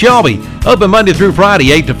Road in Shelby. Open Monday through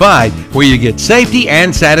Friday, 8 to 5, where you get safety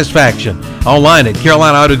and satisfaction. Online at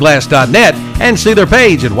carolinaAutoglass.net and see their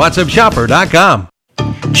page at whatsupshopper.com.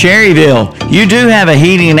 Cherryville, you do have a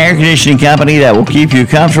heating and air conditioning company that will keep you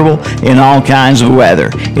comfortable in all kinds of weather.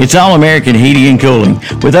 It's All American Heating and Cooling.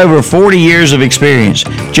 With over 40 years of experience,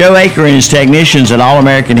 Joe ACRE and his technicians at All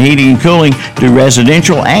American Heating and Cooling do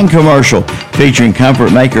residential and commercial, featuring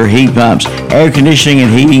Comfort Maker heat pumps, air conditioning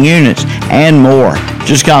and heating units, and more.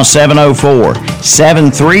 Just call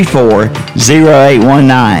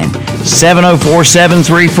 704-734-0819.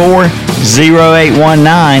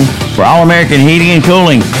 704-734-0819 for All American Heating and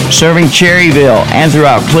Cooling, serving Cherryville and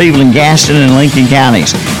throughout Cleveland, Gaston, and Lincoln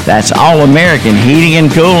counties. That's All American Heating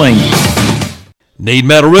and Cooling. Need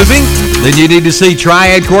metal roofing? Then you need to see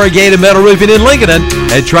Triad Corrugated Metal Roofing in Lincoln.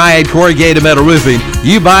 At Triad Corrugated Metal Roofing,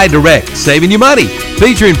 you buy direct, saving you money.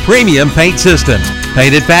 Featuring premium paint systems,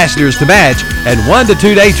 painted fasteners to match, and 1 to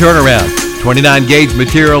 2 day turnaround. 29 gauge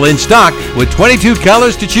material in stock with 22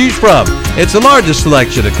 colors to choose from. It's the largest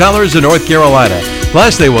selection of colors in North Carolina.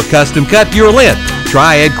 Plus, they will custom cut your lint.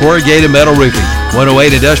 Triad Corrugated Metal Roofing,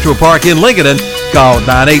 108 Industrial Park in Lincoln. Call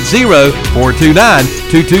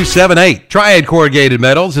 980-429-2278. Triad Corrugated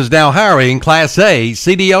Metals is now hiring Class A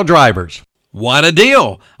CDL drivers. What a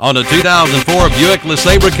deal on a 2004 Buick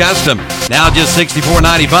LeSabre Custom. Now just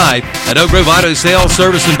 $64.95 at Oak Grove Auto Sales,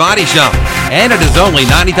 Service, and Body Shop. And it is only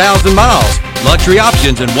 90,000 miles. Luxury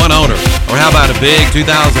options and one owner. Or how about a big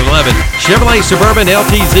 2011 Chevrolet Suburban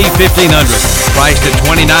LTZ 1500, priced at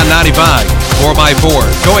 $29.95. 4x4,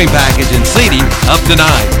 towing package and seating up to 9.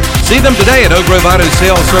 See them today at Oak Grove Auto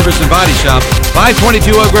Sales, Service, and Body Shop,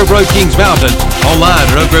 522 Oak Grove Road, Kings Mountain. Online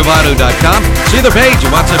at oakgroveauto.com. See their page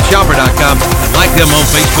at whatsupshopper.com and like them on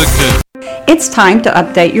Facebook too. It's time to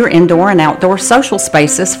update your indoor and outdoor social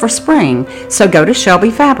spaces for spring, so go to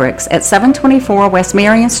Shelby Fabrics at 724 West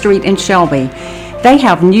Marion Street in Shelby. They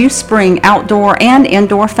have new spring outdoor and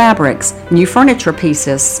indoor fabrics, new furniture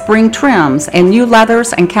pieces, spring trims, and new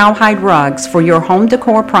leathers and cowhide rugs for your home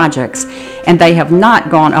decor projects, and they have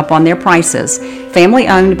not gone up on their prices. Family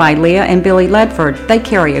owned by Leah and Billy Ledford, they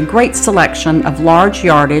carry a great selection of large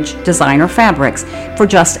yardage designer fabrics for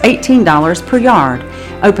just $18 per yard.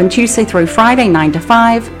 Open Tuesday through Friday 9 to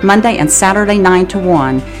 5, Monday and Saturday 9 to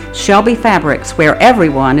 1. Shelby Fabrics, where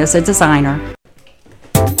everyone is a designer.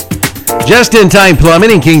 Just-in-Time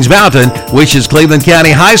Plumbing in Kings Mountain wishes Cleveland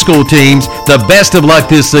County High School teams the best of luck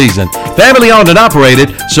this season. Family owned and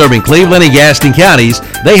operated, serving Cleveland and Gaston counties,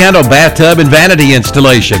 they handle bathtub and vanity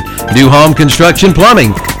installation, new home construction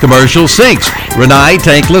plumbing, commercial sinks, Rinnai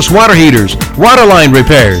tankless water heaters, water line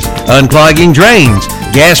repairs, unclogging drains,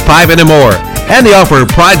 gas piping, and more. And they offer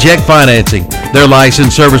project financing. Their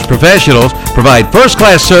licensed service professionals provide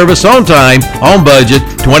first-class service on time, on budget,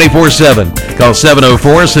 24/7. Call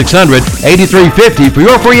 704-600-8350 for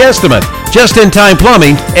your free estimate. Just-in-time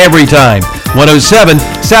plumbing every time. 107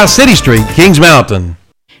 South City Street, Kings Mountain.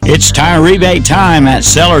 It's tire rebate time at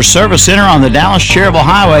Sellers Service Center on the Dallas-Cherryville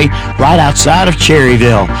Highway, right outside of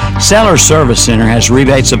Cherryville. Sellers Service Center has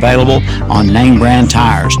rebates available on name brand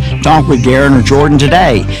tires. Talk with Garrett or Jordan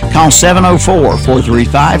today. Call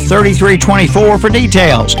 704-435-3324 for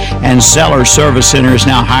details. And Sellers Service Center is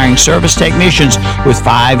now hiring service technicians with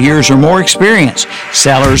 5 years or more experience.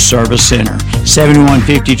 Sellers Service Center,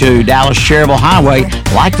 7152 Dallas-Cherryville Highway.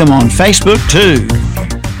 Like them on Facebook, too.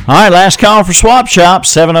 All right, last call for Swap Shop,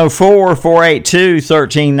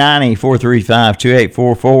 704-482-1390,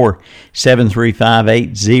 435-2844,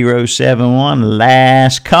 735-8071.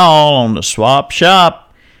 Last call on the Swap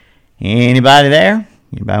Shop. Anybody there?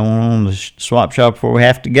 Anybody want on the Swap Shop before we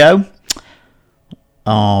have to go?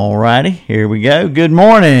 All righty, here we go. Good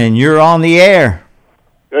morning. You're on the air.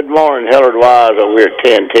 Good morning, Hillard Wise over here at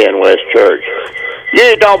 1010 West Church.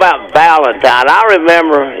 You talk about Valentine. I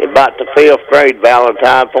remember about the 5th grade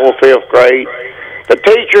Valentine, 4th, 5th grade. The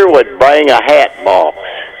teacher would bring a hat box,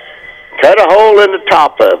 cut a hole in the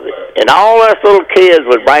top of it, and all us little kids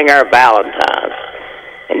would bring our Valentines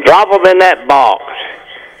and drop them in that box.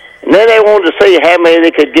 And then they wanted to see how many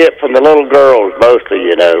they could get from the little girls, mostly,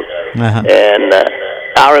 you know. Uh-huh. And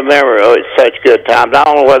I remember, it's such good times. I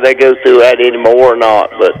don't know whether they go through that anymore or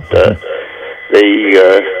not, but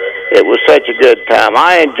it was such a good time.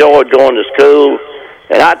 I enjoyed going to school,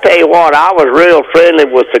 and I tell you what, I was real friendly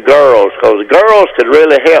with the girls, because the girls could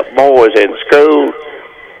really help boys in school,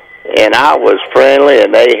 and I was friendly,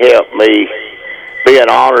 and they helped me be an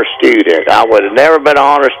honor student. I would have never been an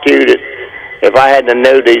honor student if I hadn't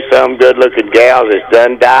known these some good-looking gals that's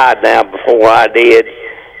done died now before I did.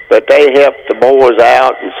 But they helped the boys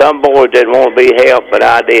out, and some boys didn't want to be helped, but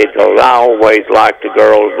I did, because I always liked the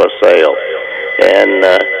girls myself.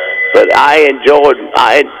 And but I enjoyed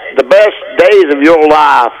the best days of your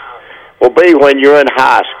life will be when you're in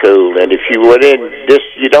high school, and if you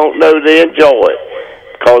you don't know to enjoy it,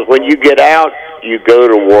 because when you get out, you go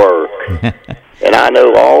to work. And I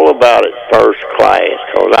know all about it first class,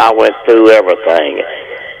 because I went through everything.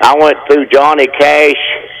 I went through Johnny Cash.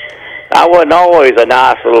 I wasn't always a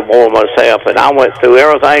nice little boy myself, and I went through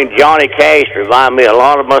everything. Johnny Cash reminded me a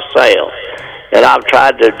lot of myself. And I've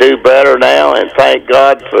tried to do better now, and thank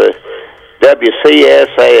God for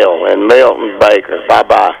WCSL and Milton Baker.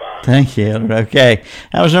 Bye-bye. Thank you, Hillard. Okay.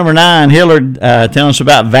 That was number 9. Hillard telling us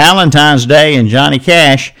about Valentine's Day and Johnny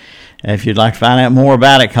Cash. If you'd like to find out more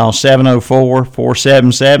about it, call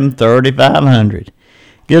 704-477-3500.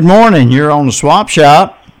 Good morning. You're on the Swap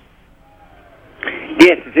Shop.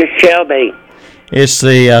 Yes, this is Shelby. It's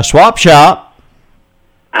the Swap Shop.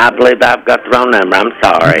 I believe I've got the wrong number. I'm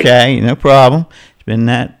sorry. Okay, no problem. It's been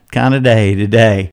that kind of day today.